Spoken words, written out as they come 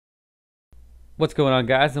What's going on,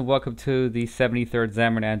 guys, and welcome to the 73rd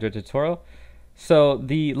Xamarin Android tutorial. So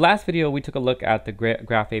the last video we took a look at the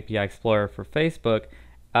Graph API Explorer for Facebook.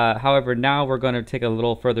 However, now we're going to take a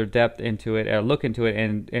little further depth into it, look into it,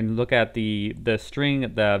 and look at the string,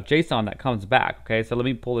 the JSON that comes back. Okay, so let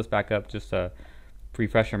me pull this back up just to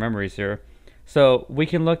refresh our memories here. So we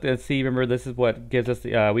can look and see. Remember, this is what gives us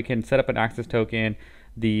the. We can set up an access token.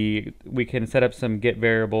 We can set up some get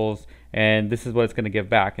variables, and this is what it's going to give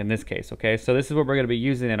back in this case. Okay, so this is what we're going to be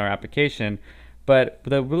using in our application. But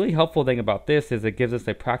the really helpful thing about this is it gives us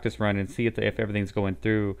a practice run and see if everything's going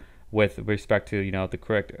through with respect to the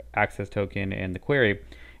correct access token and the query.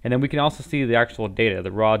 And then we can also see the actual data,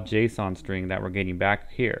 the raw JSON string that we're getting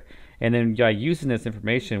back here. And then by using this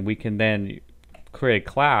information, we can then create a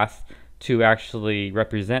class to actually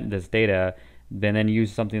represent this data, then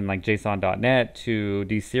use something like JSON.NET to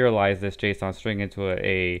deserialize this JSON string into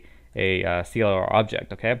a CLR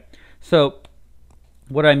object. Okay, so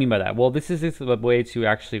what do I mean by that? Well, this is a way to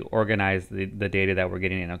actually organize the data that we're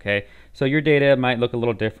getting in. Okay, so your data might look a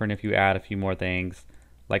little different if you add a few more things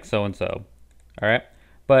like so and so. All right,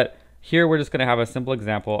 but here we're just going to have a simple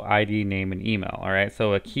example: ID, name, and email. All right,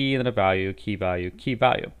 so a key and a value, key value, key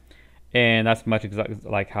value. And that's much exactly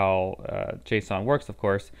like how JSON works, of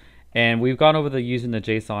course. And we've gone over using the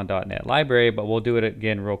JSON.NET library, but we'll do it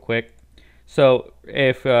again real quick. So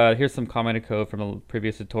if here's some commented code from the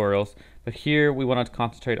previous tutorials, but here we want to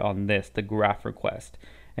concentrate on this, the graph request.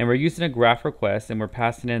 And we're using a graph request, and we're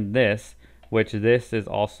passing in this, which this is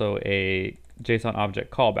also a JSON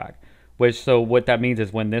object callback. So what that means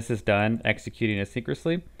is when this is done executing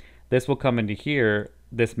asynchronously, this will come into here,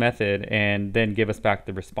 this method, and then give us back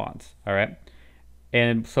the response. All right,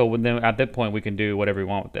 and so then at that point we can do whatever we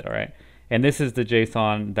want with it. All right, and this is the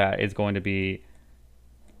JSON that is going to be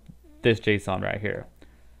this JSON right here.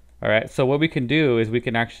 All right, so what we can do is we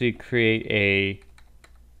can actually create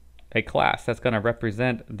a class that's going to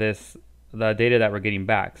represent the data that we're getting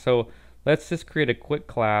back. So let's just create a quick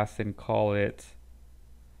class and call it,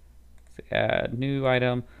 add new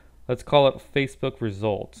item. Let's call it Facebook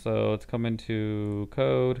result. So let's come into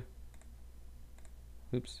code,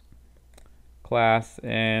 oops, class,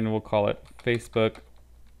 and we'll call it Facebook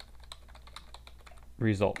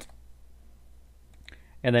result.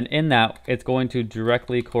 And then in that, it's going to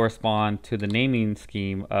directly correspond to the naming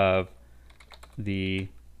scheme of the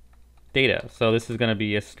data. So this is going to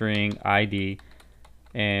be a string ID,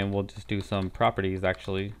 and we'll just do some properties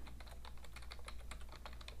actually.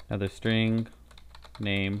 Another string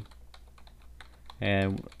name,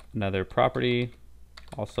 and another property,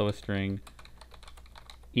 also a string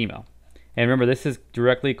email. And remember, this is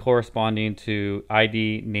directly corresponding to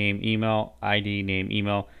ID, name, email, ID, name,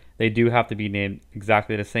 email. They do have to be named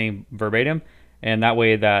exactly the same verbatim, and that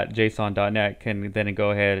way that JSON.NET can then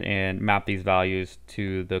go ahead and map these values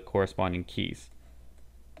to the corresponding keys.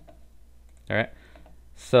 All right,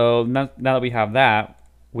 so now that we have that,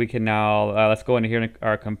 we can now, let's go into here in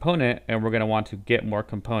our component, and we're going to want to get more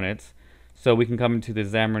components. So we can come into the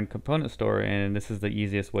Xamarin component store, and this is the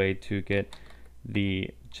easiest way to get the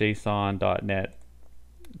JSON.NET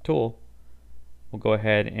tool. We'll go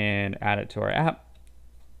ahead and add it to our app.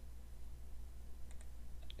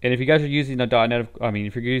 And if you guys are using the .NET,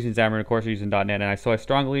 if you're using Xamarin, of course you're using .NET, and so I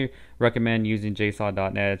strongly recommend using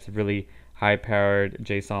JSON.NET. It's a really high-powered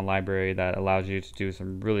JSON library that allows you to do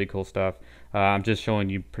some really cool stuff. I'm just showing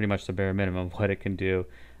you pretty much the bare minimum of what it can do.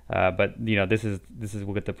 But this is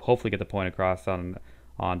we'll hopefully get the point across on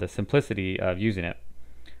the simplicity of using it.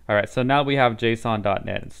 All right, so now we have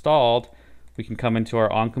JSON.NET installed. We can come into our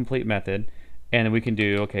onComplete method, and we can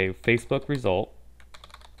do Facebook result,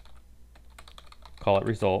 call it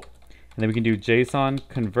result, and then we can do JSON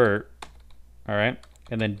convert. All right,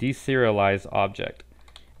 and then deserialize object,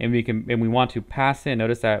 and we want to pass in.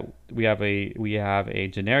 Notice that we have a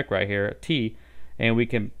generic right here, T. And we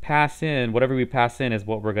can pass in, whatever we pass in is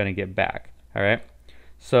what we're going to get back. All right.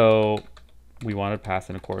 So we want to pass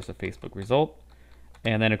in, of course, a Facebook result.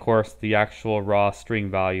 And then, of course, the actual raw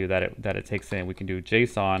string value that it takes in. We can do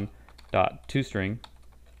JSON.toString.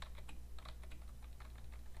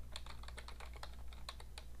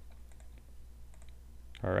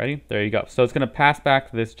 Alrighty, there you go. So it's going to pass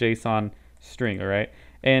back this JSON string. All right.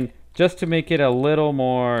 And just to make it a little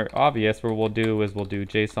more obvious, what we'll do is we'll do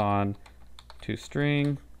JSON to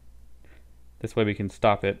string. This way we can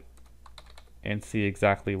stop it and see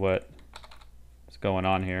exactly what is going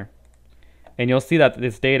on here. And you'll see that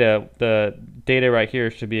this data, the data right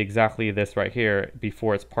here, should be exactly this right here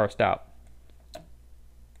before it's parsed out.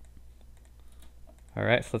 All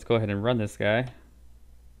right, so let's go ahead and run this guy.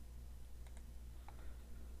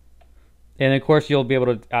 And of course, you'll be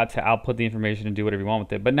able to output the information and do whatever you want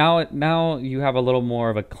with it. But now you have a little more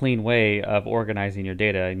of a clean way of organizing your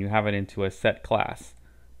data, and you have it into a set class.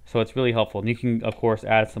 So it's really helpful. And you can, of course,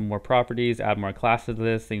 add some more properties, add more classes to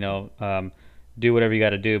this, do whatever you got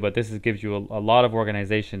to do. But this gives you a lot of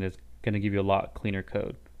organization. It's going to give you a lot cleaner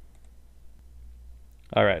code.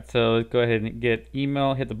 All right, so let's go ahead and get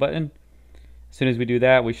email, hit the button. As soon as we do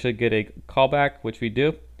that, we should get a callback, which we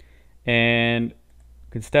do. And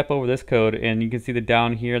you can step over this code, and you can see that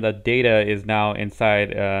down here, the data is now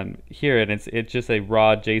inside here, and it's just a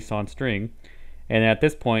raw JSON string. And at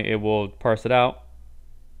this point, it will parse it out.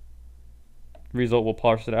 Result will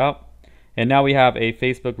parse it out. And now we have a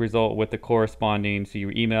Facebook result with the corresponding to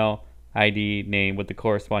your email, ID, name with the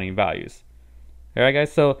corresponding values. All right,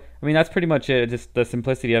 guys. So, I mean, that's pretty much it. Just the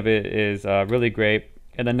simplicity of it is really great.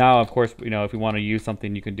 And then now, of course, if you want to use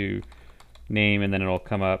something, you can do name, and then it'll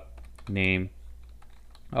come up name.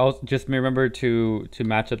 I'll just remember to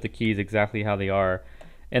match up the keys exactly how they are.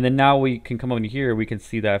 And then now we can come over here. We can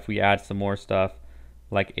see that if we add some more stuff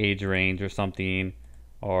like age range or something,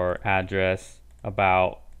 or address,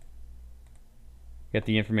 about, if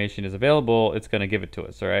the information is available, it's going to give it to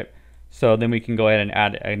us. All right. So then we can go ahead and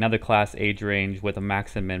add another class age range with a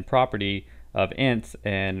max and min property of ints,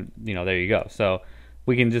 and there you go. So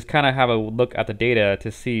we can just kind of have a look at the data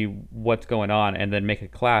to see what's going on, and then make a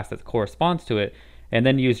class that corresponds to it, and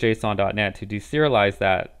then use JSON.NET to deserialize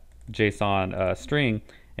that JSON string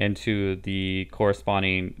into the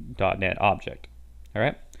corresponding .NET object. All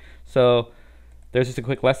right. So there's just a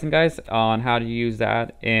quick lesson, guys, on how to use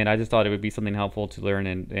that, and I just thought it would be something helpful to learn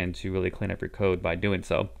and to really clean up your code by doing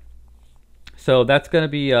so. So that's going to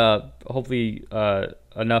be hopefully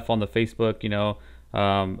enough on the Facebook.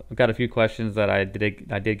 I've got a few questions that I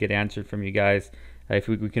did get answered from you guys. If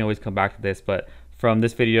we can always come back to this, but from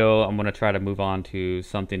this video, I'm going to try to move on to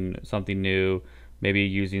something new, maybe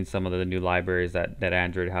using some of the new libraries that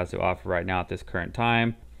Android has to offer right now at this current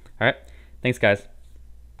time. All right, thanks, guys.